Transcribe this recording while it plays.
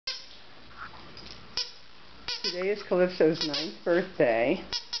Today is Calypso's 9th birthday,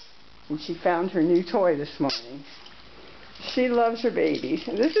 and she found her new toy this morning. She loves her babies.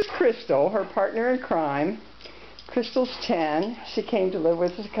 And this is Crystal, her partner in crime. Crystal's 10. She came to live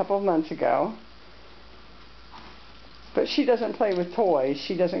with us a couple of months ago. But she doesn't play with toys.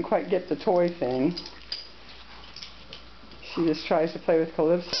 She doesn't quite get the toy thing. She just tries to play with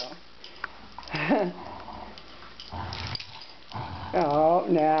Calypso. Oh,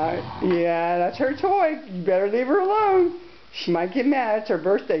 now, yeah, that's her toy. You better leave her alone. She might get mad. It's her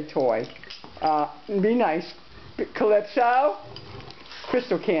birthday toy. Be nice. Calypso?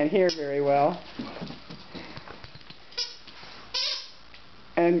 Crystal can't hear very well.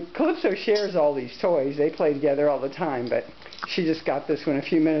 And Calypso shares all these toys. They play together all the time, but she just got this one a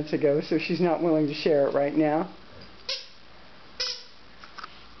few minutes ago, so she's not willing to share it right now.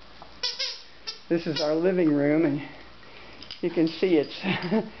 This is our living room, and you can see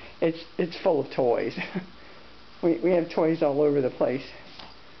it's full of toys. We have toys all over the place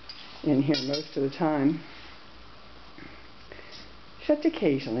in here most of the time. Except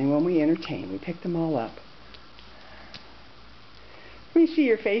occasionally when we entertain, we pick them all up. Let me see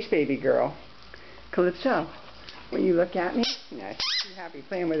your face, baby girl. Calypso, will you look at me? No, she's too happy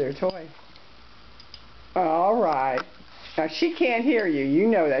playing with her toy. All right. Now, she can't hear you. You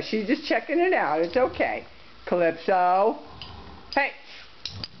know that. She's just checking it out. It's okay. Calypso. Hey.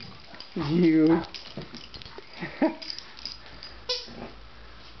 You.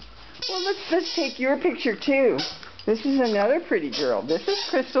 Well, let's take your picture, too. This is another pretty girl. This is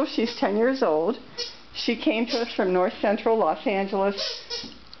Crystal. She's 10 years old. She came to us from North Central Los Angeles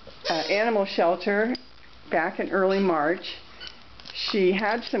animal shelter back in early March. She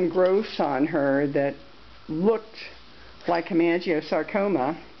had some growths on her that looked like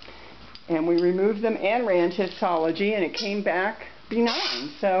hemangiosarcoma, and we removed them and ran histology, and it came back benign.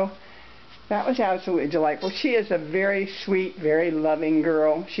 So that was absolutely delightful. She is a very sweet, very loving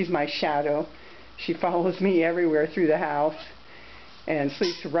girl. She's my shadow. She follows me everywhere through the house and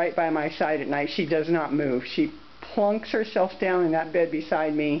sleeps right by my side at night. She does not move. She plunks herself down in that bed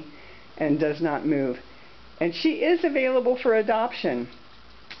beside me and does not move. And she is available for adoption.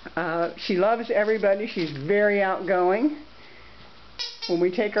 She loves everybody. She's very outgoing. When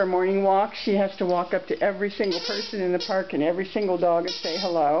we take our morning walk, she has to walk up to every single person in the park and every single dog and say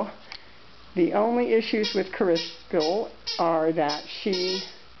hello. The only issues with Crystal are that she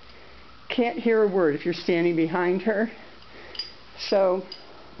can't hear a word if you're standing behind her. So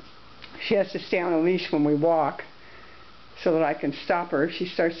she has to stay on a leash when we walk so that I can stop her if she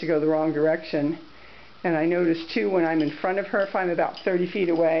starts to go the wrong direction. And I notice too, when I'm in front of her, if I'm about 30 feet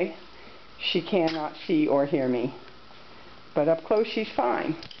away, she cannot see or hear me. But up close, she's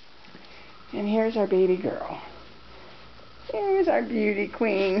fine. And here's our baby girl. Here's our beauty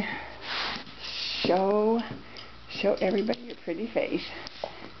queen. Show everybody your pretty face.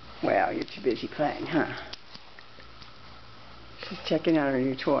 Well, you're too busy playing, huh? She's checking out her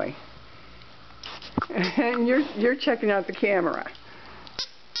new toy. And you're checking out the camera.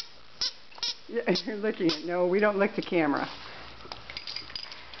 Yeah, you're licking it. No, we don't lick the camera.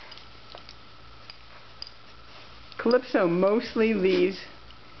 Calypso mostly leaves.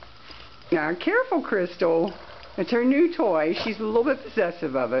 Now, careful, Crystal. It's her new toy. She's a little bit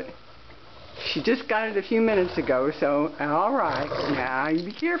possessive of it. She just got it a few minutes ago, so all right. Now, you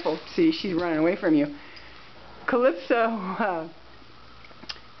be careful. See, she's running away from you. Calypso.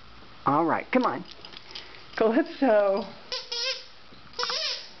 All right, come on. Calypso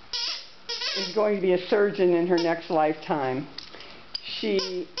is going to be a surgeon in her next lifetime.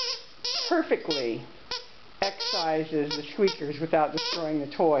 She perfectly excises the squeakers without destroying the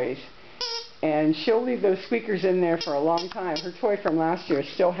toys. And she'll leave those squeakers in there for a long time. Her toy from last year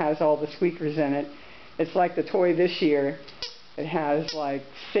still has all the squeakers in it. It's like the toy this year. It has like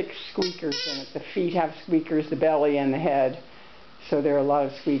 6 squeakers in it. The feet have squeakers, the belly, and the head. So there are a lot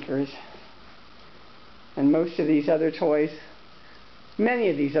of squeakers. And most of these other toys, many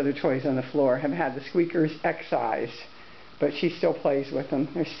of these other toys on the floor have had the squeakers excised, but she still plays with them.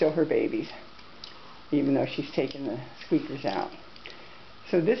 They're still her babies, even though she's taken the squeakers out.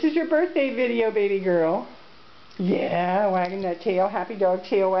 So this is your birthday video, baby girl. Yeah, wagging that tail. Happy dog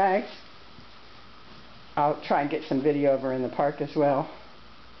tail wag. I'll try and get some video of her in the park as well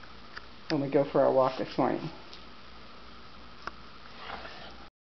when we go for our walk this morning.